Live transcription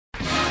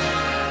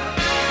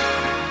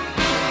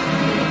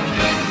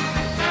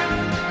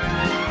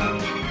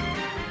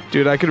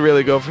Dude, I could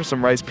really go for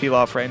some rice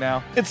pilaf right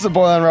now. It's the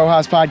Boyle and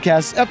Rojas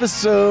podcast,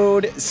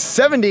 episode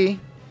 70.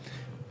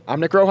 I'm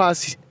Nick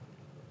Rojas.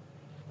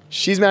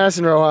 She's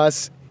Madison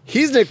Rojas.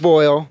 He's Nick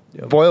Boyle.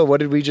 Yep. Boyle, what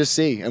did we just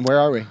see, and where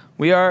are we?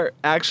 We are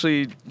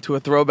actually to a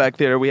throwback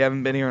theater. We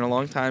haven't been here in a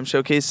long time.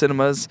 Showcase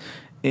Cinemas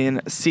in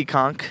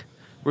Seekonk,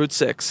 Route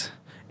 6.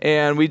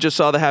 And we just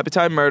saw the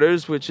Happytime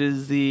Murders, which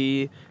is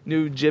the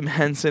new Jim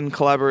Henson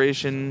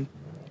collaboration,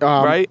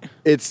 right?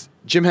 It's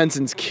Jim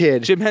Henson's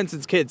kid. Jim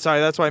Henson's kid. Sorry,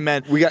 that's what I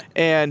meant.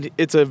 And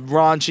it's a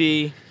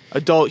raunchy,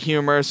 adult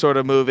humor sort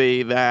of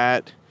movie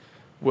that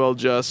will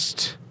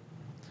just...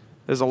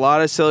 There's a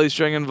lot of silly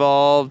string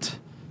involved.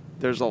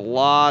 There's a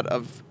lot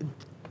of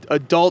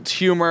adult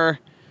humor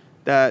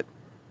that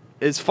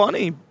is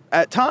funny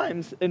at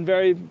times and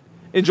very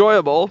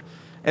enjoyable.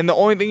 And the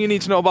only thing you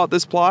need to know about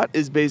this plot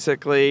is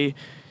basically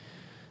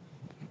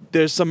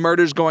there's some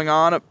murders going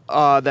on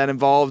that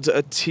involved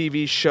a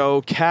TV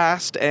show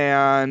cast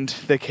and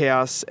the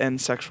chaos and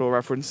sexual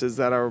references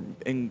that are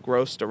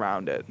engrossed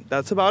around it.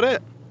 That's about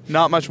it.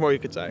 Not much more you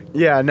could say.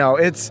 Yeah, no,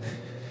 it's...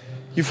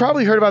 You've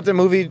probably heard about the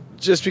movie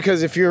just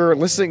because if you're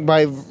listening,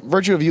 by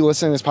virtue of you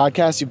listening to this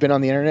podcast, you've been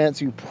on the internet,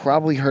 so you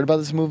probably heard about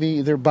this movie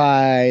either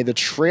by the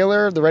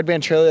trailer, the Red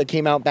Band trailer that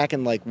came out back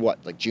in like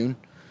June?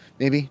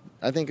 Maybe?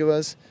 I think it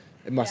was.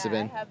 It must have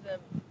been. I have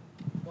them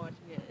watching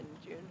it in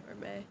June or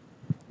May.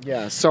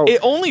 Yeah, so... It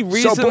only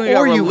recently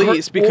got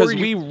released because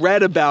we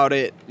read about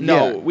it.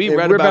 No, we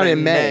read about it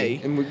in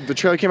May. And the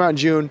trailer came out in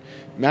June.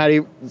 Maddie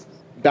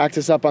backed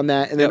us up on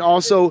that. And then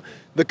also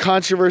the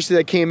controversy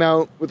that came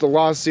out with the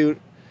lawsuit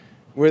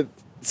with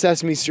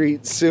Sesame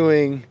Street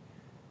suing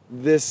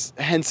this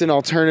Henson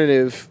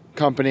alternative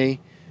company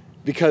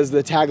because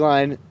the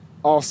tagline,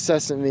 all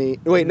sesame...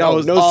 Wait,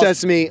 no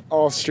sesame,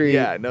 all street.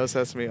 Yeah, no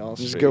sesame, all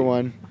street. Which is a good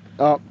one.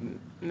 Oh,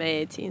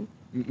 May 18th.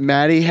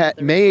 May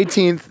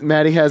 18th,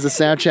 Maddie has a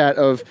Snapchat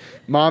of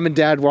mom and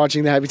dad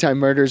watching the Happytime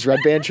Murders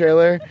Red Band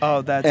trailer.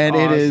 Oh, that's and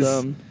awesome. It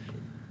is...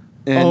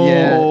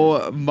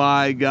 And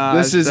my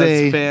gosh, that's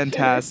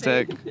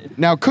fantastic.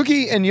 Now,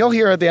 Cookie, and you'll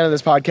hear at the end of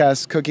this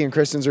podcast, Cookie and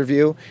Kristen's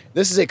review.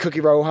 This is a Cookie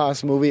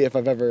Rojas movie if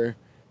I've ever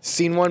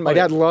seen one. My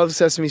dad loves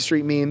Sesame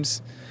Street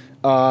memes,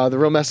 the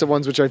real messed up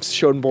ones, which I've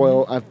showed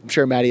Boyle. I'm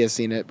sure Maddie has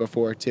seen it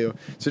before, too.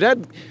 So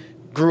Dad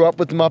grew up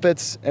with the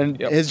Muppets, and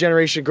his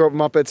generation grew up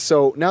with Muppets.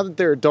 So now that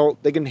they're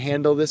adult, they can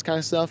handle this kind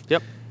of stuff.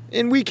 Yep.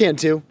 And we can,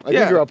 too. We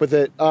grew up with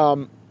it.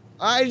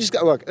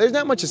 Look, there's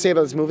not much to say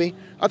about this movie.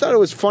 I thought it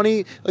was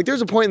funny. Like,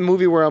 there's a point in the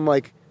movie where I'm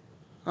like,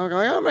 I'm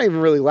not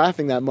even really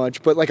laughing that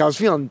much, but like I was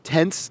feeling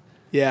tense.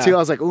 Yeah. Too. I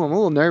was like, oh, I'm a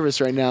little nervous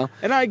right now.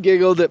 And I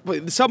giggled at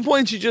some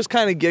points. You just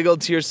kind of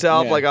giggled to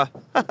yourself, like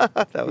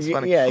that was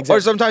funny. Yeah, exactly. Or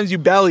sometimes you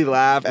belly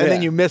laugh, and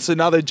then you miss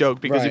another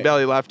joke because you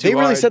belly laughed too hard.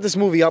 They really set this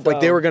movie up like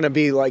they were gonna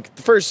be like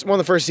one of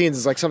the first scenes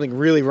is like something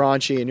really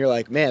raunchy, and you're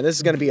like, man, this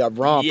is gonna be a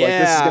romp. Yeah. Like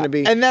this is gonna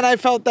be. And then I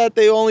felt that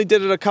they only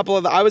did it a couple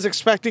of. I was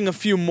expecting a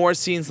few more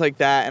scenes like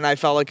that, and I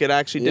felt like it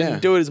actually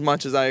didn't do it as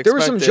much as I expected. There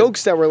were some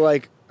jokes that were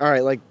like, all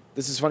right, like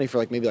this is funny for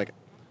like maybe like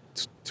a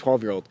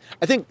 12-year-old.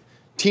 I think.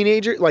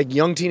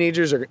 Young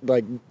teenagers are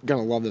like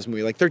gonna love this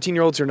movie. Like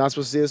 13-year-olds who are not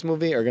supposed to see this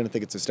movie are gonna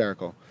think it's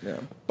hysterical. Yeah.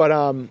 But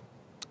I'm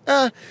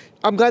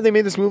glad they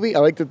made this movie. I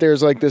like that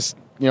there's like this,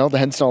 the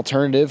Henson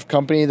alternative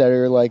company that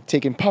are like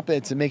taking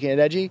puppets and making it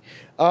edgy.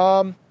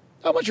 Not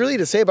much really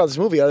to say about this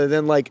movie other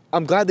than like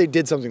I'm glad they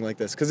did something like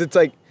this because it's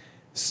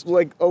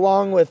like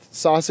along with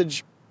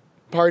Sausage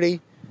Party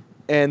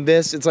and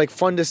this, it's like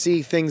fun to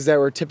see things that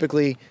were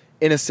typically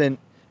innocent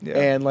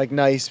and like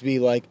nice be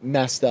like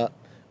messed up.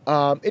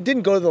 It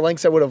didn't go to the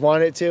lengths I would have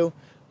wanted it to.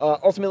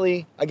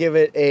 Ultimately, I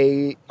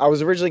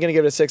was originally going to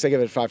give it a 6. I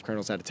give it 5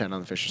 kernels out of 10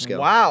 on the Fisher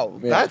scale. Wow.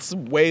 Yeah. That's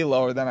way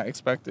lower than I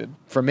expected.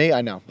 For me,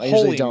 I know. I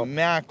usually don't. Holy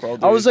mackerel,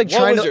 dude. I was like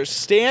what was your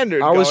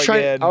standard I was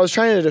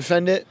trying to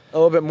defend it a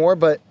little bit more,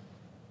 but...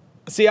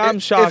 See, I'm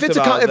shocked if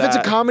it's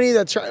a comedy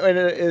that's and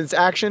it's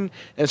action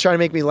and it's trying to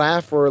make me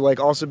laugh or like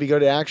also be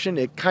good at action,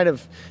 it kind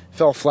of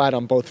fell flat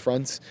on both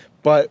fronts.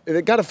 But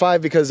it got a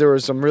 5 because there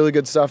was some really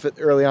good stuff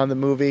early on in the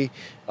movie.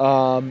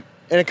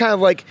 And it kind of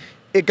like,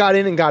 it got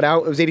in and got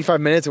out. It was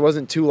 85 minutes. It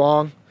wasn't too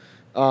long.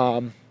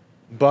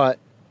 But,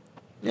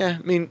 yeah,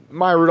 I mean,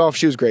 Maya Rudolph,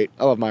 she was great.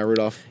 I love Maya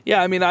Rudolph.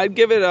 Yeah, I mean, I'd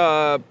give it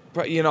I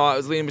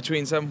was leaning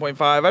between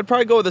 7.5. I'd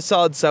probably go with a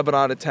solid 7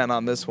 out of 10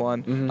 on this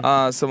one.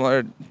 Mm-hmm.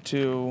 Similar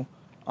to,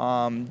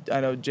 I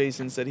know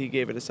Jason said he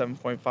gave it a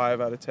 7.5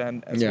 out of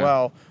 10 as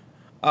well.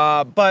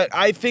 But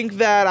I think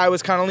that I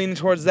was kind of leaning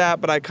towards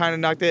that, but I kind of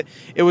knocked it.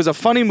 It was a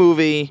funny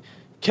movie,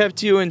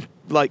 kept you into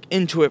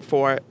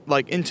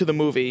the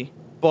movie.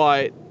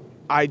 But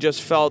I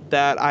just felt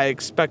that I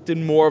expected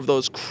more of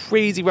those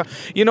crazy...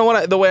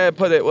 the way I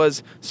put it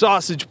was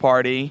Sausage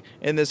Party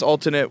in this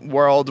alternate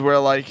world where,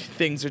 like,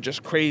 things are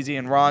just crazy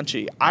and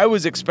raunchy. I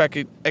was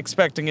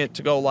expecting it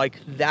to go, like,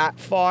 that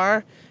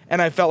far,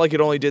 and I felt like it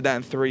only did that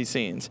in 3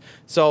 scenes.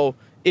 So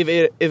if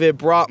it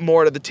brought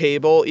more to the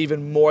table,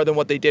 even more than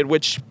what they did,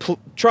 which,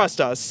 trust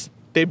us,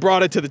 they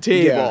brought it to the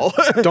table.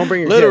 Yeah. Don't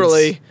bring your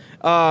literally.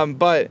 kids.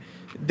 But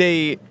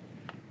they...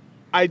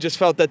 I just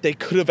felt that they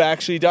could have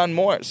actually done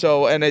more.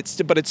 So,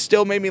 but it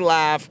still made me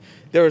laugh.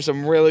 There were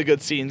some really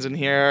good scenes in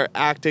here.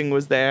 Acting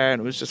was there, and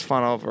it was just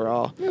fun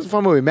overall. It was a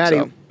fun movie.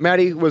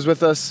 Maddie was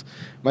with us,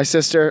 my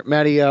sister.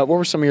 Maddie, what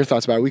were some of your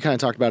thoughts about it? We kind of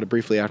talked about it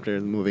briefly after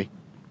the movie.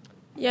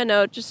 Yeah,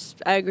 no,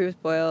 just I agree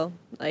with Boyle.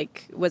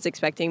 Like, was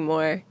expecting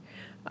more.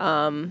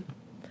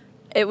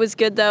 It was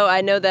good, though. I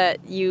know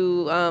that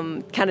you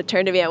kind of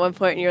turned to me at one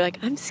point and you're like,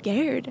 I'm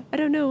scared. I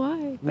don't know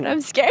why, but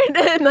I'm scared.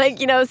 And, like,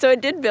 you know, so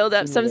it did build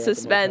up some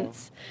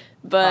suspense.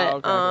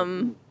 But,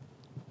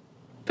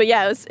 but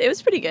yeah, it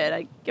was pretty good.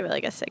 I'd give it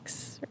like a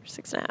 6 or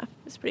 6.5.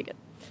 It's pretty good.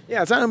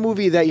 Yeah, it's not a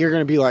movie that you're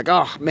going to be like,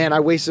 oh, man,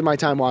 I wasted my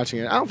time watching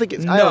it. I don't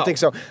think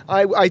so.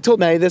 I told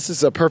Maddie this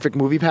is a perfect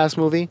Movie Pass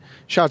movie.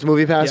 Shout out to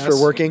Movie Pass for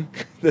working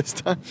this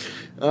time.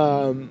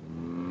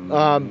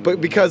 But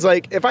because,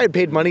 like, if I had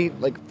paid money,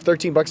 like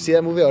 $13 to see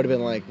that movie, I would have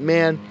been like,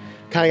 man,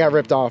 kind of got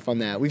ripped off on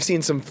that. We've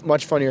seen some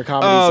much funnier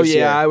comedies this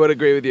year. I would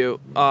agree with you.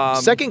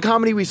 Second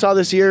comedy we saw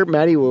this year,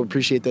 Maddie will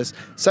appreciate this.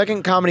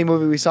 Second comedy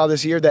movie we saw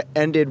this year that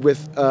ended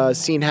with a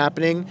scene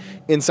happening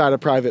inside a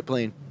private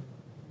plane.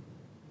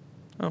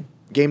 Oh.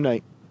 Game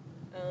Night.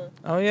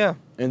 Oh, yeah.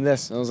 And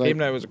this. I was like, Game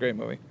Night was a great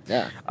movie.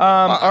 Yeah.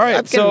 All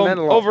right. So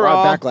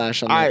overall,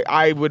 backlash on that.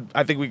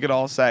 I think we could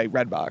all say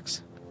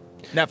Redbox.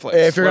 Netflix.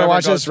 If you're going to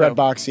watch this,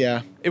 Redbox,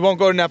 yeah. It won't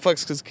go to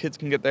Netflix because kids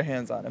can get their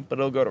hands on it, but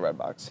it'll go to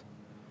Redbox.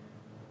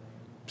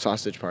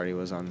 Sausage Party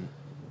was on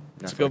Netflix.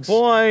 That's a good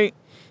point.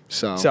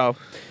 So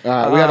we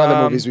got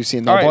other movies we've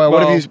seen though. Right, Boy,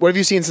 what have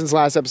you seen since the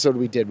last episode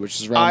we did, which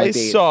is around I like the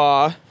 8th?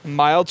 saw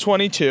Mile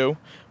 22,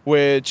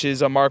 which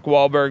is a Mark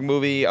Wahlberg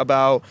movie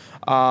about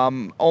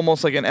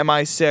almost like an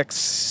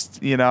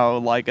MI6, you know,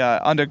 like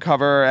a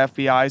undercover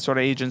FBI sort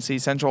of agency,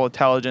 Central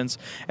Intelligence,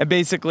 and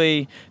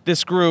basically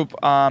this group,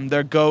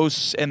 they're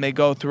ghosts and they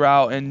go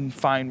throughout and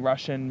find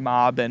Russian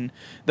mob, and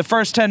the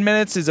first 10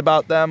 minutes is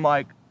about them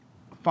like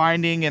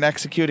finding and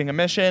executing a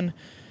mission.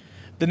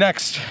 The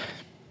next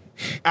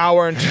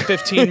hour and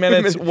 15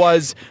 minutes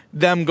was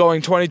them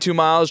going 22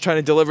 miles trying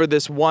to deliver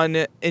this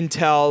one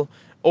intel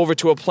over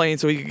to a plane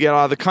so he could get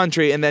out of the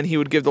country, and then he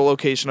would give the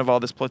location of all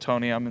this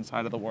plutonium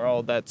inside of the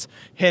world that's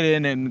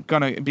hidden and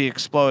gonna be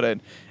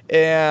exploded.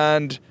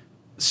 And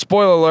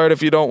spoiler alert,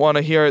 if you don't want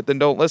to hear it, then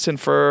don't listen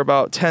for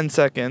about 10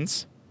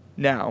 seconds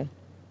now.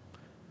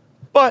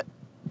 But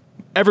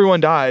everyone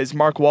dies.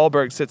 Mark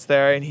Wahlberg sits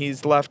there and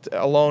he's left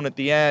alone at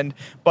the end,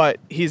 but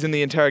he's in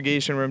the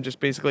interrogation room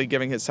just basically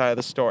giving his side of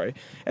the story.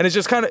 And it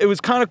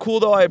was kind of cool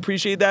though. I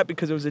appreciate that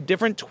because it was a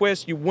different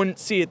twist you wouldn't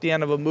see at the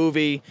end of a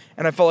movie,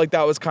 and I felt like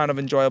that was kind of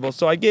enjoyable.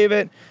 So I gave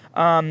it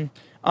on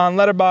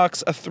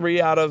Letterboxd a 3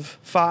 out of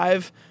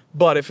 5.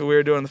 But if we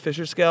were doing the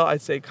Fisher scale,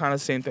 I'd say kind of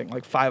same thing,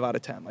 like 5 out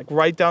of 10, like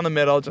right down the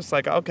middle, just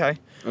like okay.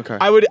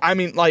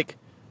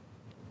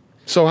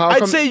 So how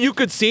I'd say you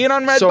could see it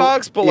on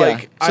Redbox, but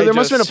like, so there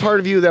must have been a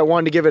part of you that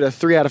wanted to give it a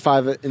 3 out of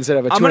 5 instead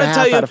of a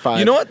 2.5 out of 5.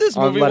 You know what this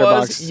movie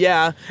was?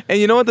 Yeah, and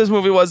you know what this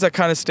movie was that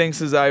kind of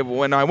stinks is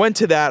when I went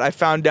to that, I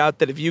found out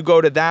that if you go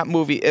to that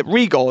movie at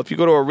Regal, if you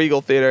go to a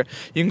Regal theater,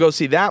 you can go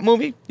see that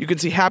movie. You can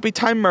see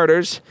Happytime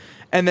Murders,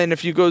 and then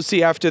if you go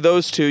see after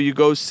those two, you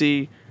go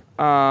see.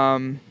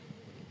 And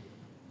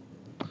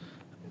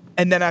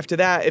then after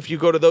that, if you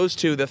go to those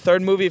two, the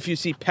third movie, if you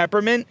see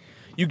Peppermint,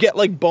 you get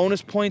like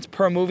bonus points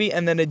per movie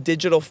and then a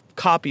digital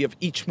copy of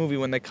each movie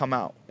when they come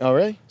out. Oh,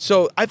 really?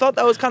 So I thought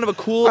that was kind of a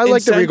cool I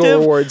like the Regal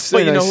Rewards.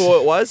 But you know who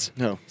it was?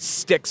 No.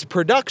 Styx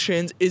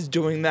Productions is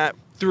doing that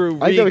through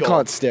Regal. I think we call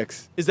it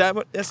Styx. Is that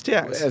what?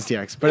 STX?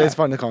 STX, but it's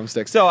fun to call him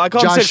Styx. So I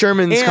call him Josh Styx.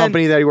 Sherman's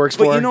company that he works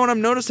for. But you know what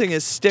I'm noticing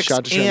is Styx Shout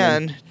out to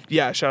Sherman.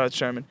 shout out to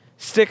Sherman.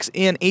 Styx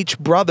and H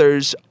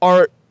Brothers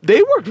they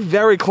work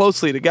very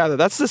closely together.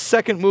 That's the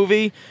second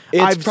movie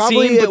I've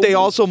seen, but they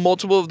also,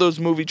 multiple of those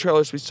movie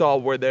trailers we saw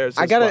were theirs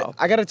as well.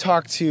 I gotta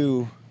talk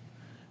to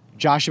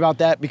Josh about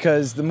that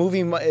because the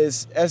movie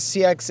is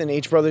STX and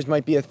H Brothers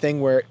might be a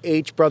thing where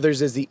H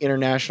Brothers is the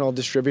international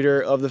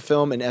distributor of the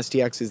film and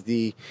STX is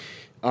the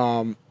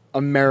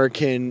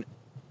American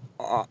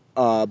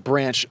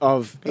branch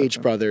of H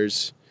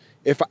Brothers.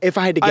 If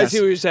I had to guess, I see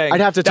what you're saying.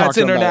 I'd have to talk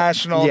to him about it.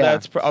 That's international. Yeah.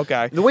 That's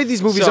okay. The way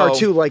these movies are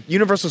too, like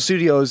Universal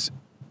Studios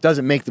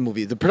doesn't make the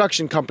movie. The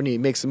production company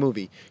makes the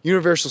movie.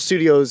 Universal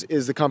Studios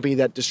is the company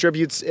that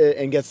distributes it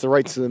and gets the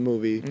rights to the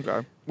movie.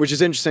 Okay. Which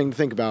is interesting to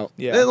think about.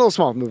 Yeah. They're little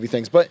small movie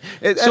things, but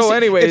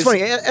anyways, it's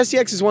funny.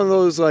 STX is one of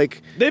those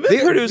like they've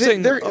been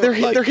producing. They're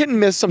hit and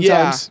miss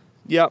sometimes.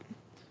 Yeah. Yep.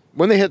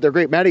 When they hit, they're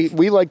great. Maddie,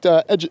 we liked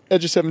Edge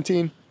of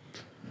 17.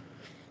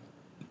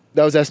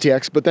 That was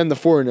STX, but then The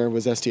Foreigner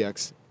was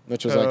STX,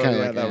 which was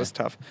that was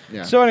tough.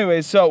 Yeah. So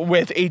anyways,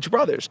 with H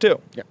Brothers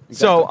too. Yeah.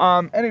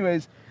 Exactly.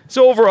 So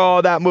So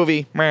overall, that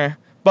movie, meh.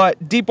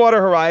 But Deepwater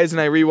Horizon,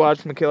 I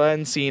rewatched. Michaela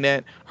hadn't seen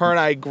it. Her and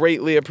I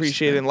greatly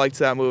appreciated and liked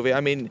that movie.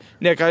 I mean,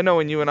 Nick, I know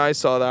when you and I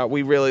saw that,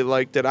 we really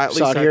liked it. At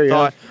least I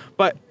thought. Yeah.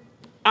 But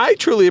I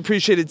truly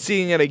appreciated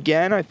seeing it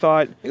again. I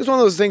thought it was one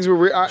of those things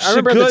where I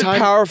remember at the time, it's a good,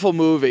 powerful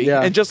movie.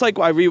 Yeah. And just like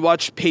I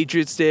rewatched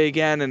Patriots Day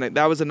again, and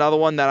that was another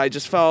one that I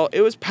just felt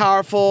it was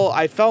powerful.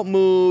 I felt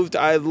moved.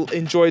 I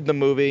enjoyed the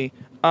movie.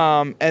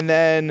 And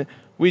then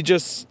We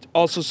just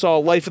also saw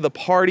Life of the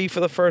Party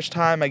for the first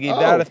time. I gave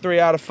that a 3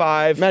 out of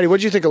 5. Maddie, what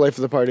did you think of Life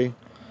of the Party?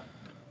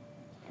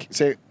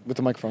 Say it with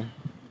the microphone.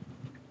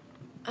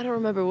 I don't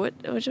remember which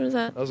one was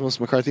that. That was the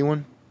Melissa McCarthy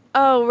one?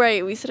 Oh,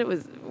 right. We said it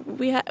was.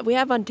 We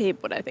have on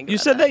tape what I think. You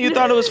about said that you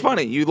thought it was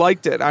funny. You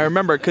liked it. I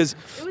remember because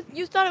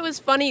you thought it was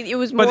funny. It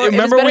was But more. It was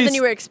remember better we than s-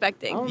 you were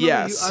expecting.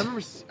 Yes.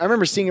 I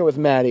remember seeing it with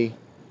Maddie.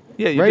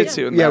 yeah, you Right? did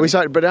see it. Yeah, we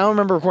saw it, but I don't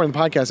remember recording the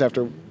podcast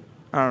after.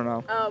 I don't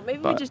know. Oh, maybe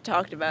we But- just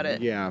talked about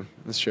it. Yeah,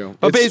 that's true.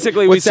 But It's-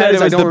 basically, we what's sad said is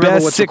it I was don't the remember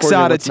best what's 6 recorded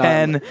and out of what's not.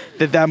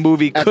 10 that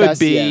movie At could best,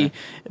 be, yeah.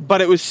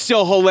 but it was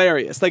still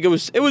hilarious. Like it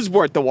was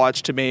worth the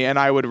watch to me, and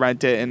I would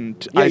rent it.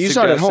 And Yeah, I you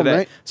saw it at home, suggested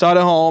right? Saw it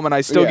at home, and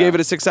I still Yeah. gave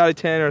it a 6 out of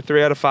 10 or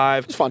 3 out of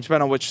 5. It's fun.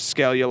 depending on which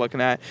scale you're looking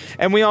at.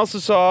 And we also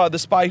saw The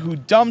Spy Who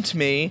Dumped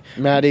Me,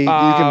 Maddie, you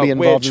can be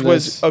involved which in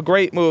was this. a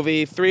great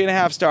movie,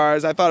 3.5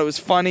 stars. I thought it was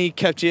funny,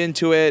 kept you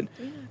into it.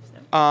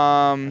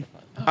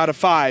 Out of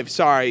 5.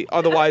 Sorry.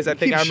 Otherwise, I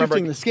think Keep I remember.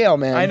 shifting the scale,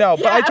 man. I know,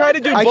 but I try to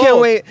do I both. can't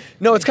wait.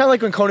 No, it's kind of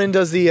like when Conan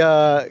does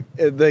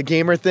the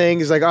gamer thing.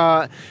 He's like,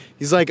 all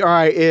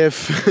right,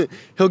 if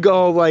he'll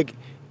go like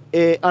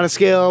on a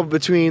scale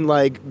between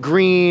like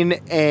Green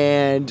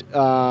and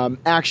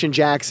Action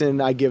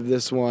Jackson, I give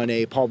this one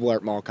a Paul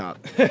Blart Mall Cop.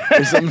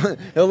 Or something.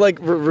 He'll like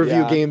review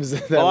Yeah. games.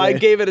 That Well, I way.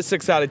 gave it a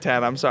 6 out of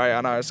 10. I'm sorry,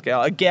 on our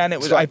scale. Again, it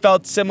was. So- I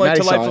felt similar Maddie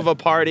to saw Life it. of a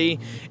Party.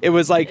 It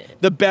was like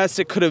the best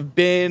it could have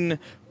been,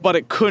 but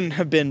it couldn't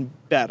have been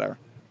better.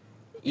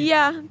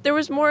 Yeah, there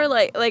was more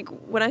like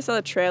when I saw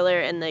the trailer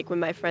and like when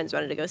my friends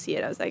wanted to go see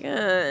it, I was like,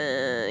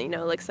 it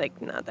looks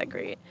like not that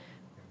great.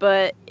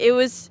 But it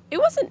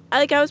wasn't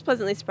like I was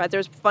pleasantly surprised. There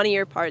was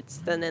funnier parts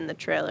than in the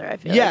trailer. I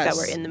feel like that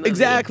were in the movie.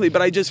 Exactly,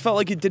 but I just felt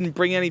like it didn't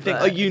bring anything.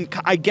 But- Like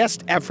I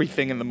guessed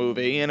everything in the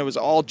movie, and it was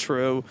all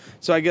true.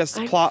 So I guess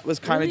the plot was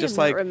kind of just am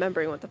like not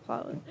remembering what the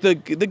plot was.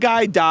 the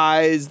guy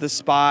dies, the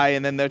spy,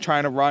 and then they're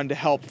trying to run to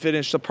help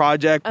finish the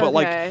project. But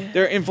Okay. like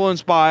they're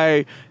influenced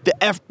by the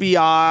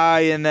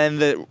FBI, and then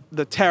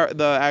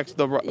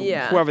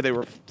Yeah. whoever they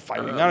were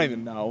fighting. I don't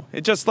even know.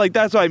 It just like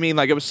that's what I mean.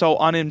 Like it was so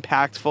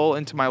unimpactful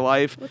into my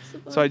life. What's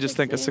the So I just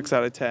think a name? 6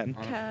 out of 10.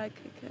 Okay.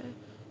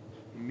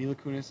 Mila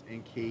Kunis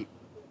and Kate.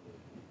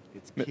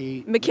 It's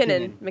Kate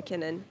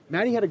McKinnon.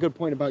 Maddie had a good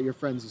point about your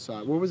friends who saw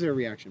it. What was their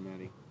reaction,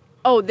 Maddie?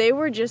 Oh, they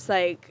were just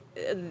like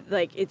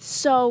it's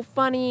so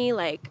funny,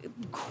 like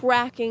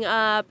cracking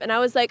up, and I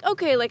was like,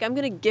 okay, like I'm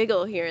gonna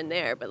giggle here and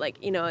there, but like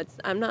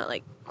I'm not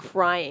like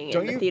crying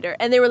Don't in the you- theater.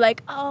 And they were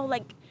like, oh,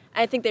 like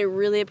I think they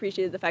really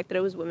appreciated the fact that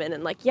it was women,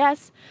 and like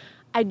yes,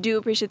 I do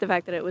appreciate the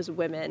fact that it was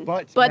women,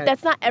 But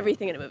that's not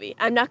everything in a movie.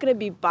 I'm not gonna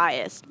be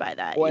biased by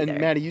that Well, either.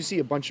 and Maddie, you see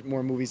a bunch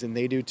more movies than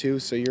they do too,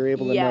 so you're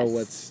able to know Yes.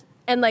 what's.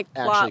 and like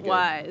actually plot good.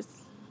 wise.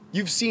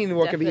 You've seen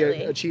what can be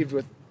Definitely. achieved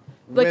with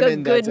Like a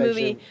women. good that's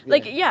movie,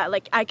 actually-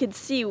 like I could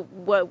see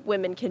what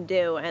women can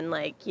do, and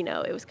like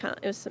it was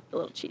a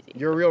little cheesy.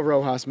 You're a real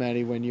Rojas,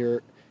 Maddie, when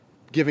you're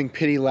giving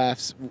pity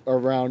laughs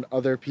around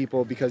other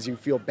people because you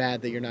feel bad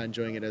that you're not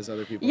enjoying it as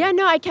other people. Yeah,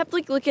 no, I kept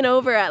like looking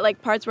over at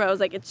like parts where I was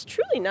like, it's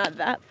truly not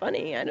that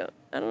funny. I don't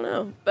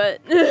know,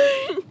 but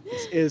It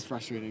is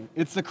frustrating.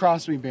 It's the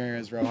cross we bear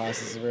as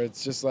Rojas, where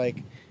it's just like,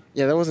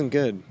 yeah, that wasn't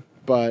good,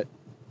 but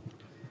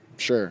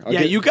sure. I'll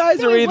Yeah, get- you guys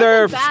No, are it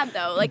either. wasn't bad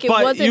though. Like it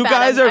but wasn't you bad.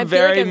 guys I are feel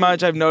very like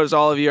much. I've noticed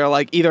all of you are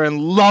like either in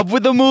love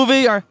with the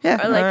movie or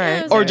yeah, Or, like, all eh, right.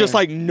 it was or alright. just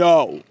like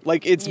no.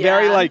 Like it's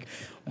very Yeah. like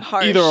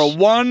harsh. either a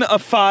 1, a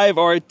 5,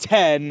 or a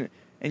 10,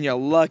 and you're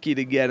lucky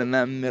to get in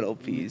that middle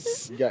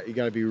piece. You got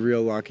to be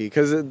real lucky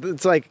because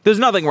it's like There's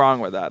nothing wrong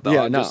with that though.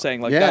 Yeah, I'm no. just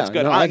saying like Yeah, that's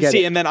good. no, I I'm get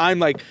see, it. and then I'm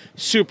like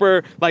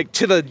super like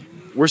to the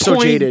we're so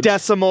point jaded.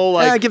 decimal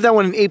I like give that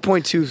one an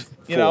 8.24.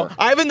 you know.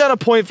 I haven't done a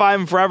 0.5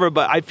 in forever,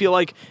 but I feel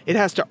like it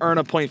has to earn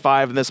a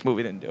 0.5, and this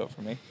movie didn't do it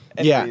for me.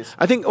 Yeah, Anyways,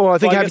 I think Well, I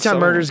Happy guess Time so.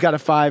 Murders got a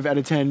 5 out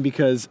of 10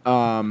 because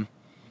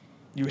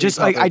you hate just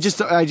like I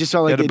puppets. just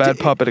felt like had a it bad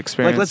did- puppet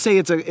experience. Like let's say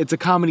it's a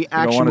comedy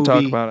action wanna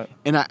movie, talk about it.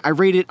 and I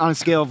rate it on a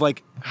scale of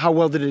like how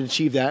well did it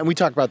achieve that, and we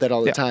talk about that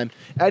all the Yeah. time.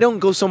 I don't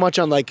go so much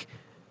on like,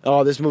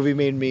 oh, this movie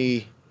made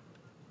me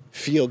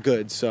feel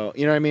good, so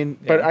you know what I mean.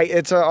 But Yeah.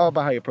 it's all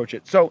about how you approach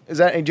it. So do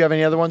you have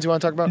any other ones you want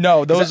to talk about?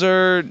 No, Is those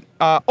that-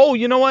 are. Oh,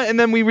 you know what? And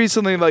then we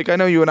recently, like, I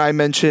know you and I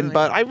mentioned,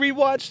 but I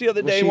rewatched the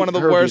other Well, day she- one of the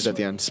her reviews worst at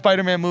the end.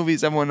 Spider-Man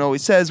movies everyone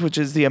always says, which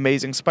is The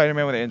Amazing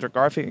Spider-Man with Andrew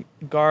Garfield.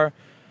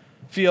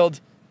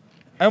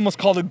 I almost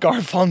called it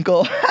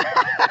Garfunkel.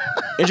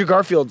 Andrew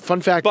Garfield. Fun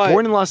fact: But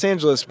born in Los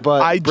Angeles,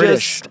 but I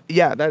British.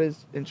 yeah, that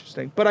is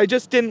interesting. But I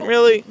just didn't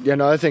really. Yeah,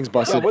 no, that thing's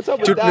busted. what's up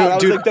with that? I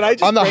was like, did I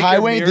just on the break your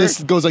highway, mirror?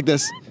 this goes like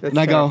this, That's and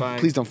I go, terrifying.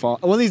 please don't fall.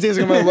 One of these days,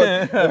 I'm gonna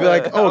look. I'll be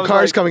like, I oh, a was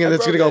car's like, coming in. I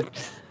It's gonna broke go.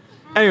 it.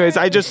 Anyways,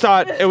 I just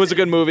thought it was a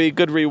good movie,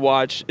 good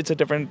rewatch. It's a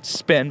different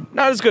spin.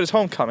 Not as good as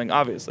Homecoming,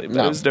 obviously, but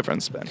No. it was a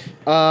different spin.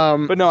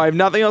 But no, I have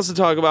nothing else to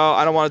talk about.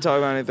 I don't want to talk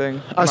about anything.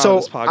 I'm not on So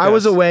this podcast. I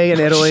was away in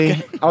I'm just Italy.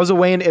 kidding. I was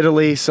away in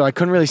Italy, so I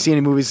couldn't really see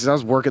any movies because I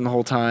was working the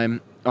whole time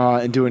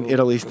and doing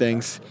Italy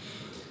things.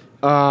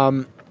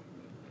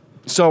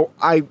 So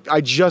I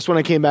just when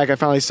I came back, I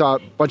finally saw a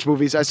bunch of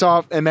movies. I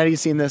saw, and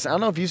Maddie's seen this. I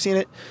don't know if you've seen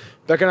it.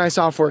 Becca and I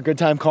saw it for a Good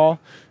Time Call.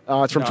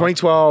 It's from No.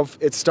 2012.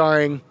 It's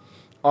starring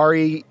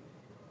Ari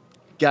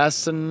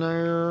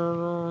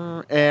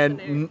Gassner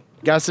and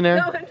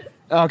Gassner.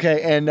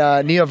 Okay, and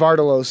Nia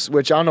Vardalos,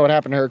 which I don't know what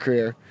happened to her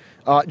career.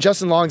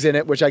 Justin Long's in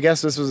it, which I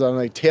guess this was on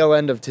like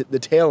the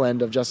tail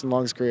end of Justin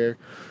Long's career.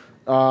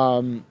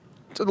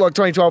 Look,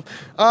 2012,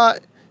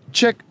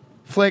 chick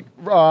flick,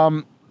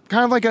 kind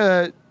of like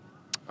a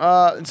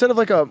instead of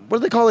like a what do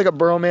they call like a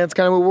bromance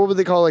kind of what would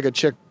they call like a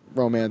chick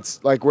romance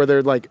like where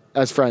they're like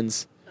as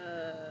friends. I don't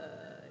know.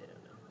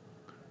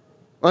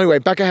 Well, anyway,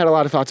 Becca had a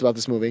lot of thoughts about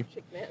this movie.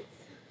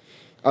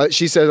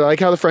 She said, I like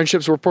how the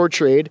friendships were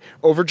portrayed,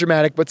 over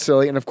dramatic but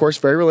silly, and of course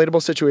very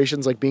relatable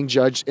situations like being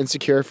judged,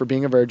 insecure for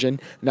being a virgin,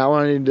 not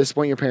wanting to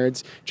disappoint your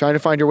parents, trying to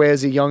find your way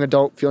as a young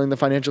adult, feeling the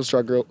financial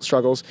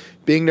struggles,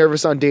 being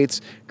nervous on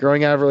dates,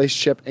 growing out of a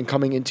relationship, and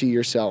coming into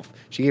yourself.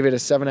 She gave it a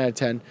 7 out of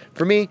 10.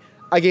 For me,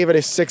 I gave it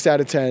a 6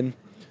 out of 10.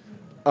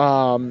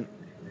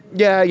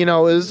 Yeah, you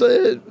know, it was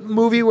a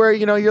movie where,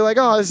 you know, you're like,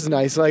 oh, this is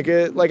nice. Like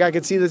I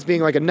could see this being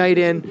like a night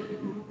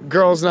in,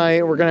 girls'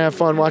 night, we're going to have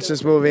fun watching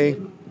this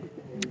movie.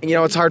 You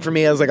know, it's hard for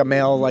me as like a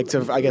male, like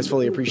to, I guess,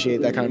 fully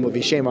appreciate that kind of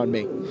movie. Shame on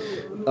me.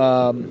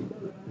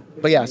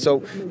 But yeah,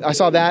 so I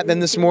saw that. Then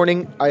this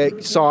morning, I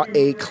saw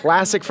a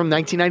classic from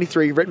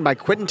 1993 written by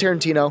Quentin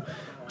Tarantino,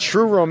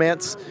 True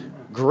Romance.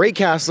 Great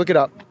cast. Look it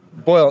up.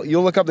 Boyle,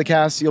 you'll look up the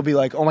cast. You'll be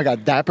like, oh my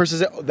God, that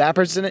person's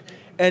in it.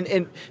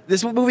 And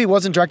this movie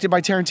wasn't directed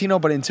by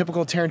Tarantino, but in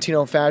typical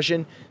Tarantino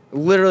fashion,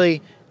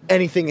 literally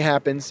anything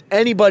happens.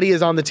 Anybody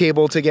is on the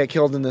table to get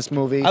killed in this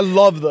movie. I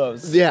love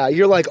those. Yeah,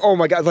 you're like, oh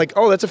my God, like,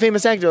 oh, that's a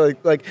famous actor.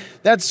 Like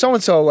that's so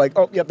and so. Like,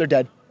 oh, yep, they're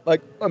dead.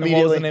 Like immediately. And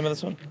what was the name of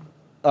this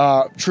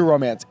one? True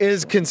Romance. It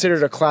is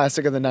considered a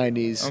classic of the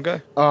 90s.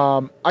 Okay.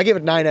 I give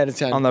it 9 out of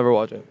 10. I'll never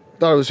watch it.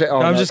 Thought it was. Oh,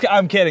 no,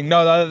 I'm kidding.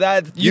 No,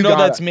 that you know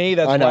that's it. me.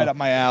 That's right up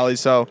my alley.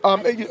 So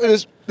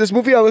this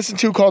movie I listened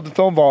to called The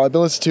Film Vault. I've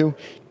been listening to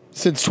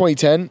since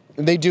 2010,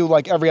 and they do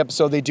like every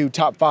episode. They do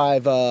top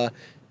 5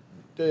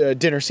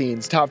 dinner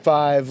scenes, top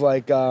 5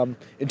 like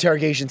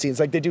interrogation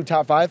scenes. Like they do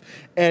top 5,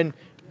 and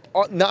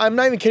I'm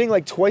not even kidding.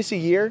 Like twice a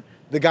year,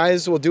 the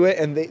guys will do it,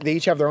 and they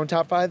each have their own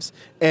top 5s.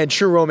 And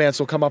True Romance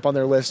will come up on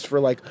their list for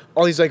like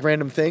all these like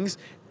random things.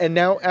 And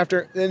now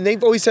and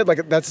they've always said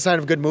like that's a sign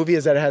of a good movie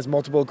is that it has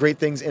multiple great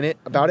things in it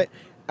about it.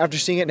 After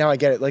seeing it, now I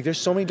get it. Like there's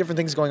so many different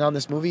things going on in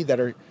this movie that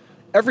are,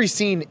 every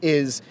scene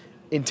is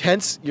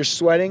intense. You're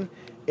sweating.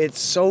 It's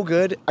so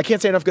good. I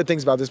can't say enough good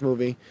things about this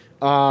movie.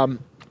 And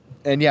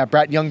yeah,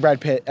 young Brad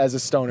Pitt as a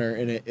stoner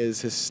in it is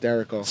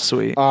hysterical.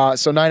 Sweet.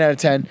 So 9 out of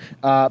 10.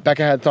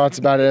 Becca had thoughts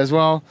about it as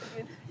well.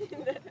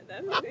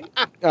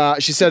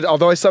 She said,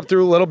 although I slept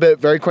through a little bit,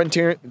 very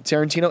Quentin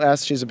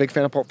Tarantino-esque. She's a big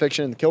fan of Pulp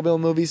Fiction and the Kill Bill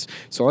movies,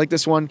 so I like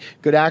this one.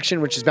 Good action,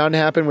 which is bound to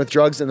happen with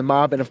drugs and the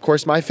mob, and of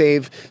course my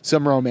fave,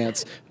 some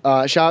romance.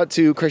 Shout out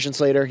to Christian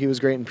Slater. He was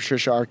great, and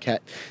Patricia Arquette.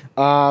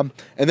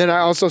 And then I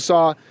also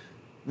saw,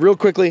 real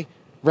quickly,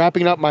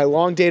 wrapping up my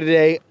long day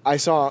today,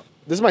 this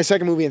is my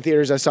second movie in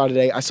theaters I saw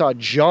today. I saw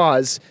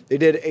Jaws. They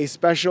did a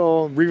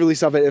special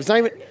re-release of it. It's not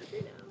even,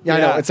 I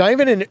know.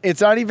 It's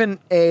not even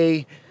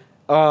a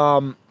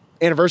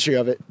anniversary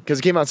of it because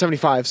it came out in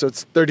 75, so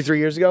it's 33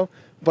 years ago.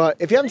 But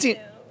if you haven't seen,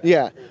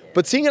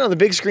 but seeing it on the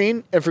big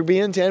screen and for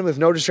being in 10 with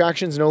no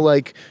distractions, no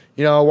like,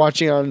 you know,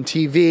 watching on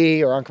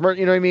TV or on commercial,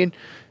 you know what I mean?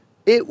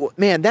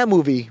 Man, that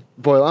movie,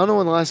 Boyle, I don't know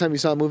when the last time you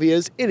saw a movie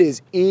is. It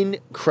is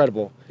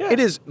incredible. Yeah. It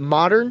is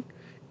modern.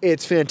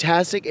 It's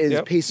fantastic. It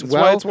is paced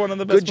well. Why it's one of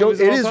the best movies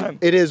of all time.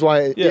 It is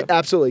why.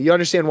 Absolutely. You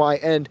understand why.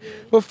 And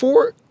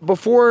before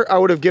I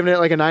would have given it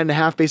like a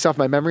 9.5 based off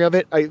my memory of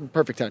it.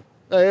 Perfect 10.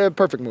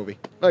 Perfect movie.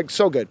 Like,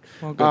 so good.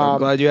 Well, good. I'm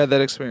glad you had that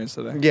experience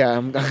today. Yeah,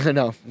 I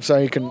know. I'm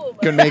sorry you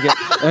couldn't make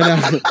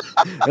it.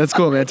 That's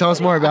cool, man. Tell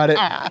us more about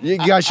it. You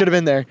guys should have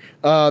been there.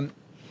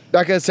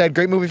 Becca said,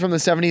 great movie from the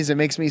 70s. It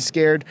makes me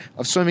scared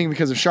of swimming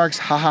because of sharks.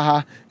 Ha ha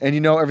ha. And you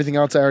know everything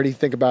else I already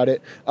think about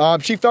it.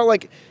 She felt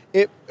like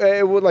it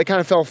would like kind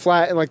of fell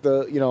flat and like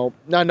the, you know,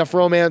 not enough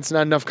romance,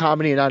 not enough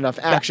comedy, and not enough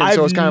action. I've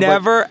so it's kind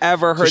never of like,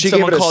 ever heard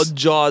someone call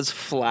Jaws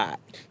flat.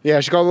 Yeah,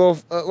 she got a little,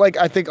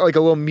 I think like a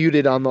little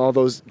muted on all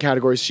those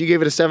categories. She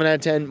gave it a 7 out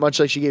of 10, much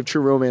like she gave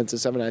True Romance a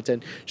 7 out of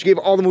 10. She gave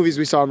all the movies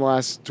we saw in the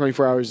last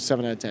 24 hours a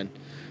 7 out of 10.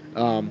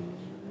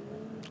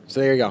 So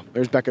there you go.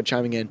 There's Becca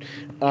chiming in.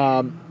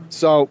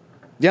 So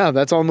yeah,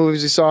 that's all the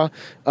movies we saw.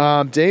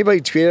 Did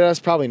anybody tweet at us?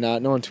 Probably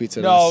not. No one tweets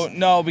at us.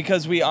 No,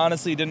 because we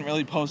honestly didn't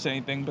really post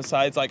anything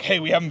besides like, hey,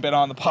 we haven't been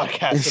on the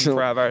podcast in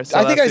forever. So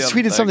I think I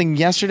tweeted something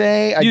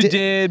yesterday. You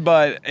did,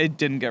 but it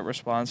didn't get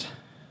response.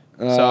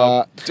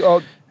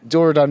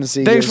 Dual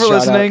redundancy. Thanks for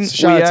listening.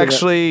 We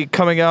actually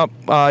coming up.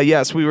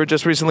 Yes, we were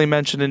just recently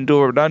mentioned in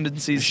Dual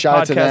Redundancy's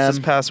podcast this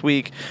past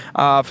week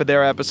for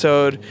their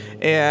episode,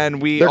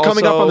 and they're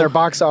coming up on their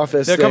box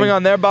office. They're coming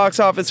on their box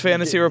office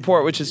fantasy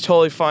report, which is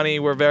totally funny.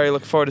 We're very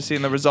looking forward to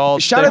seeing the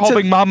results. They're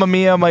hoping Mamma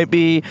Mia might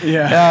be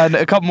and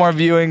a couple more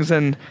viewings,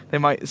 and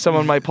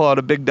someone might pull out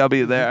a big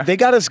W there. They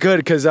got us good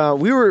because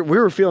we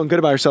were feeling good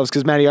about ourselves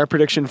because Maddie, our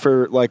prediction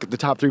for like the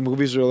top 3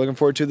 movies we were looking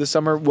forward to this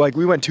summer, like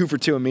we went 2 for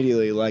 2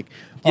 immediately. Like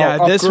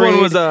this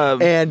one was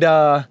and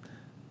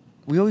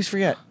we always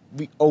forget.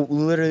 we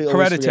literally always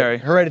Hereditary.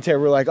 forget.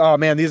 Hereditary. We're like, oh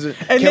man, these are.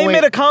 And they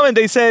made a comment.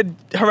 They said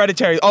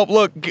Hereditary. Oh,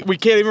 look, we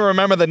can't even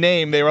remember the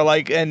name. They were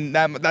like, and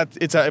that's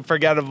it's a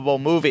forgettable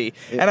movie.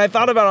 And I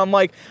thought about it. I'm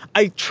like,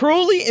 I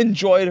truly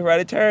enjoyed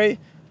Hereditary,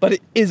 but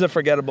it is a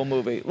forgettable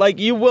movie. Like,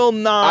 you will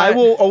not. I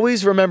will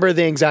always remember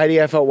the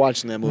anxiety I felt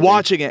watching that movie.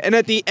 Watching it, and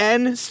at the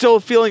end, still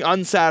feeling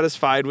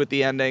unsatisfied with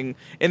the ending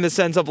in the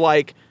sense of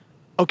like,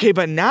 okay,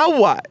 but now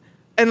what?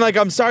 And, like,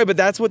 I'm sorry, but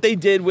that's what they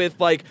did with,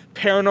 like,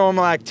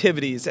 Paranormal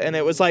Activities. And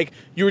it was like,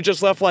 you were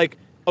just left like,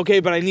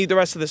 okay, but I need the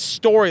rest of the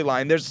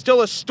storyline. There's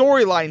still a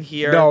storyline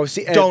here. No,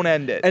 see, don't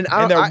end it. And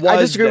I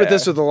disagree with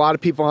this with a lot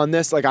of people on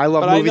this. Like, I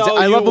love movies.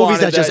 I love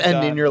movies that just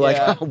end and you're like,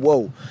 oh,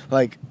 whoa.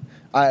 Like,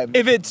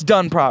 if it's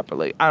done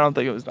properly. I don't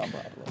think it was done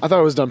properly. I thought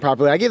it was done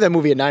properly. I gave that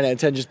movie a 9 out of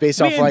 10 just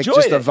based off, like,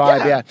 just the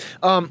vibe. Yeah.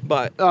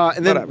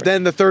 And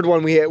then the third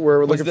one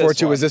we're looking forward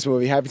to was this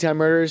movie, Happytime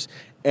Murders.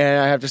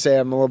 And I have to say,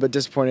 I'm a little bit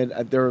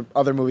disappointed. There were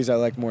other movies I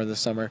liked more this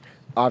summer,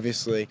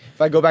 obviously.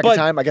 If I go back in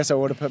time, I guess I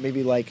would have put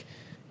maybe, like,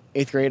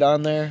 8th grade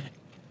on there.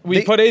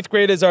 We put 8th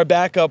grade as our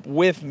backup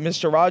with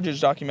Mr. Rogers'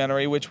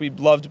 documentary, which we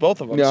loved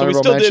both of them. Yeah, so we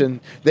still did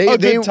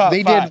they top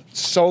did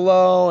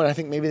Solo, and I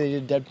think maybe they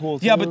did Deadpool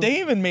too. Yeah, but they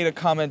even made a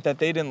comment that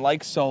they didn't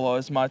like Solo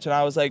as much, and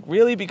I was like,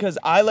 really? Because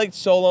I liked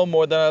Solo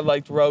more than I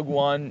liked Rogue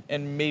One,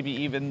 and maybe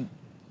even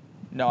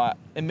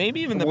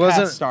the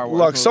past Star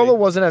Wars movie. Solo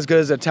wasn't as good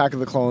as Attack of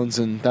the Clones,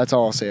 and that's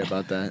all I'll say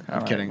about that.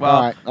 I'm kidding. Well,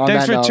 all right.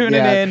 Thanks for tuning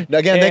in.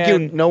 Again, thank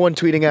you. No one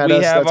tweeting at us.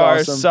 We have that's our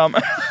awesome.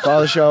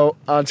 Follow the show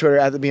on Twitter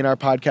at the BNR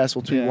Podcast.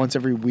 We'll tweet once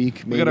every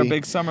week. Maybe. We got our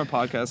big summer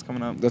podcast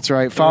coming up. That's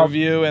right. Follow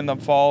review in the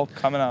fall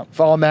coming up.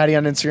 Follow Maddie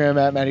on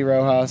Instagram at Maddie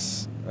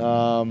Rojas.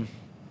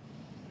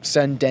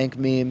 Send dank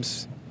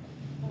memes.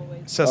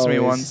 Sesame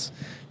ones.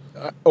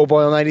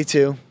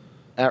 Oboil92.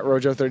 At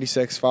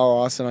Rojo36. Follow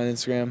Austin on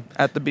Instagram.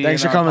 At the BNR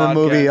Thanks for coming to the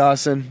movie,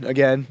 Austin,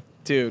 again.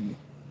 Dude.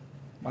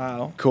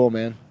 Wow. Cool,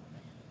 man.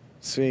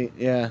 Sweet,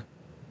 yeah.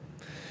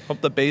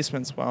 Hope the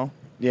basement's well.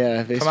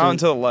 Yeah. Come out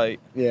into the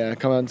light. Yeah,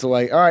 come out into the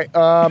light. All right,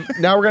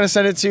 now we're going to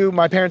send it to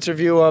my parents'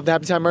 review of the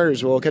Happytime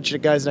Murders. We'll catch you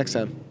guys next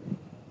time.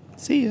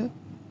 See ya.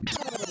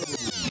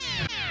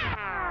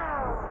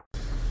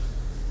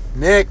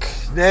 Nick,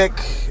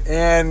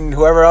 and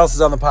whoever else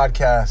is on the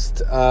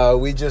podcast.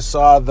 We just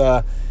saw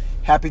the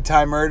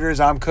Happytime Murders.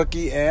 I'm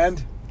Cookie,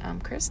 and I'm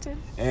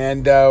Kristen.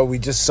 And we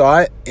just saw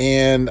it,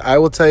 and I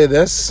will tell you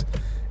this,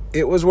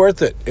 it was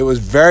worth it. It was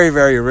very,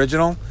 very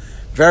original,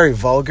 very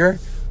vulgar,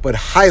 but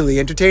highly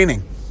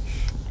entertaining.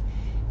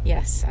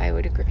 Yes, I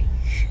would agree.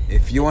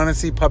 If you want to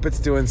see puppets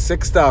doing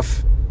sick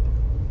stuff,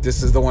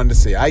 this is the one to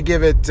see. I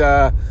give it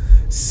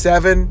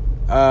 7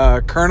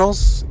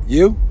 kernels.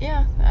 You?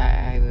 Yeah,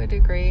 I would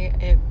agree.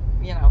 It,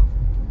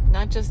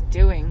 not just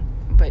doing,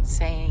 but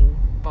saying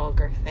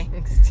vulgar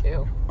things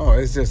too. Oh,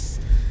 it's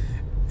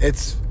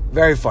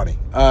very funny,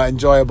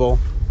 enjoyable.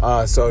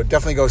 So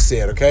definitely go see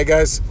it, okay,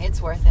 guys?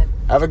 It's worth it.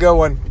 Have a good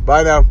one.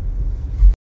 Bye now.